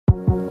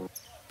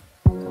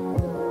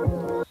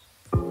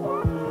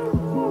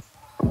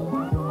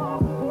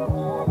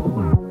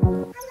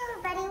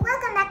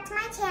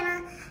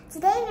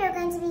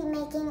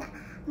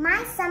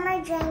my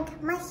summer drink,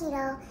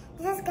 Mojito.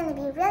 This is gonna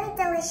be really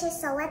delicious,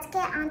 so let's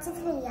get on to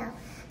the video.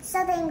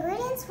 So the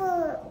ingredients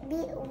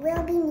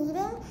we'll be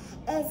needing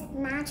is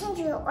Mountain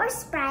Dew or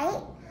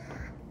Sprite,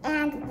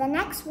 and the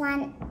next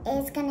one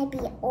is gonna be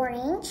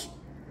orange,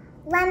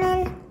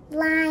 lemon,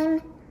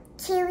 lime,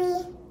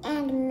 kiwi,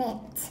 and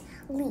mint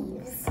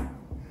leaves.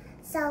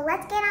 So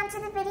let's get on to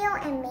the video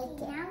and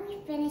make it. Now we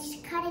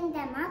finished cutting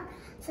them up,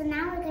 so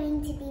now we're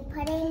going to be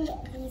putting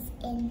these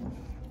in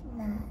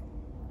the...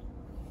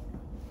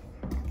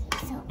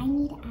 Okay, so I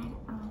need to add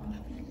all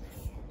of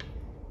these.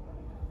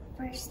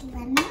 First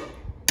lemon.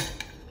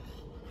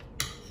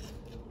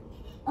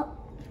 Oh.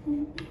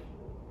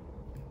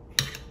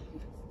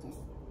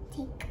 Just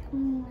take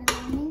more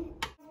lemon.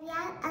 We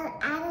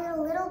added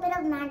a little bit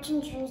of Mountain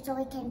Dew so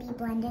it can be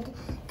blended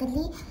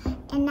goodly.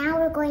 And now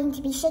we're going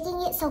to be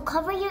shaking it, so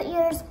cover your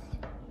ears.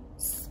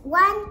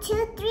 1,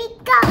 2, 3,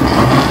 go!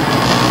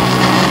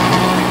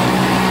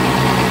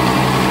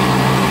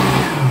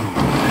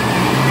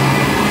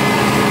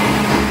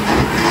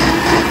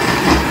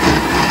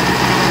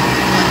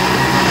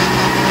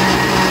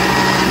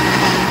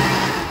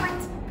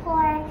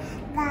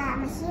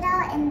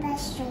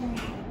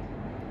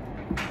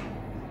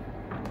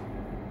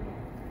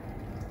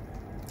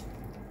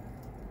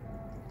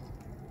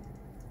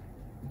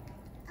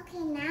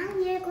 Okay, now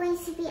we're going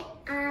to be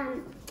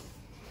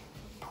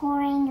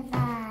pouring the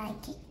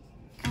ice.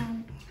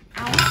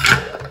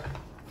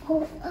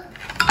 Pour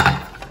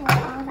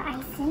all the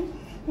ice in.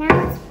 Now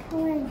let's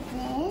pour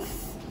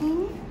this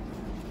in.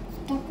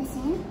 Get this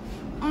in.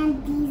 And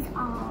these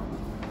all.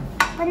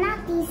 But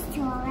not these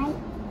two, alright?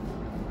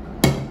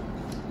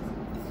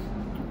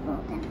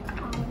 Roll them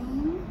all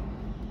in.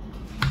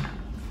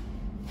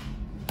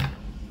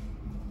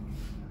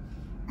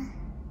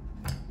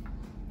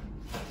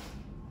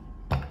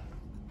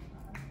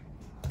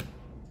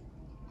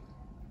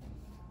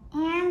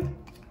 And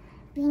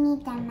we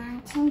need the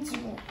Mountain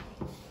Dew.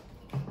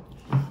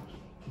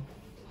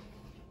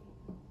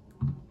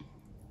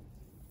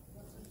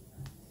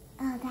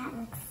 Oh, that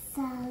looks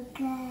so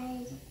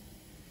good.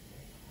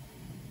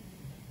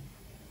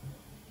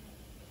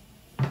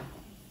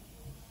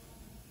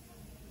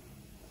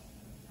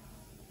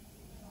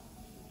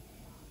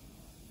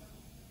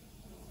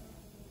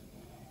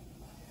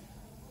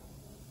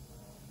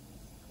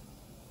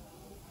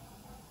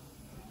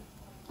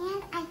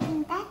 And I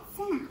think that's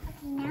enough.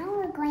 Okay, now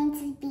we're going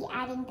to be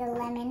adding the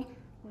lemon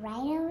right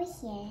over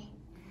here.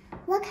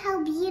 Look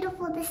how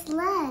beautiful this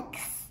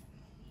looks.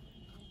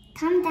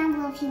 Comment down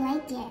below if you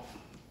liked it.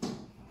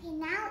 Okay,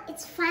 now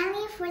it's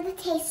finally for the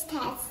taste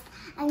test.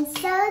 I'm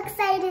so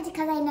excited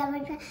because I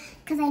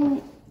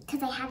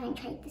haven't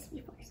tried this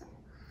before. So.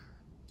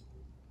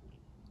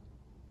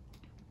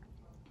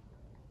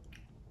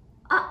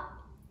 Oh,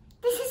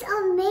 this is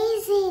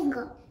amazing.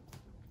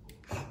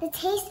 The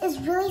taste is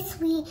really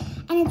sweet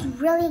and it's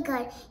really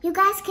good. You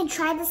guys can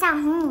try this at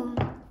home.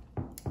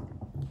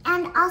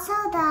 And also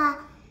the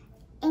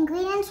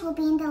ingredients will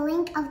be in the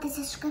link of the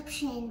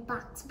description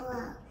box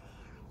below.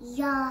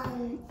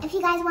 Yum. If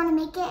you guys want to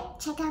make it,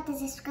 check out the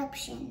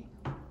description.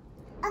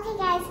 Okay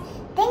guys,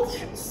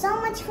 thanks so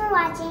much for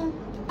watching.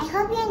 I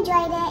hope you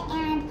enjoyed it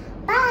and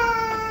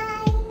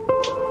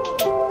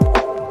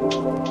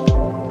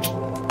bye!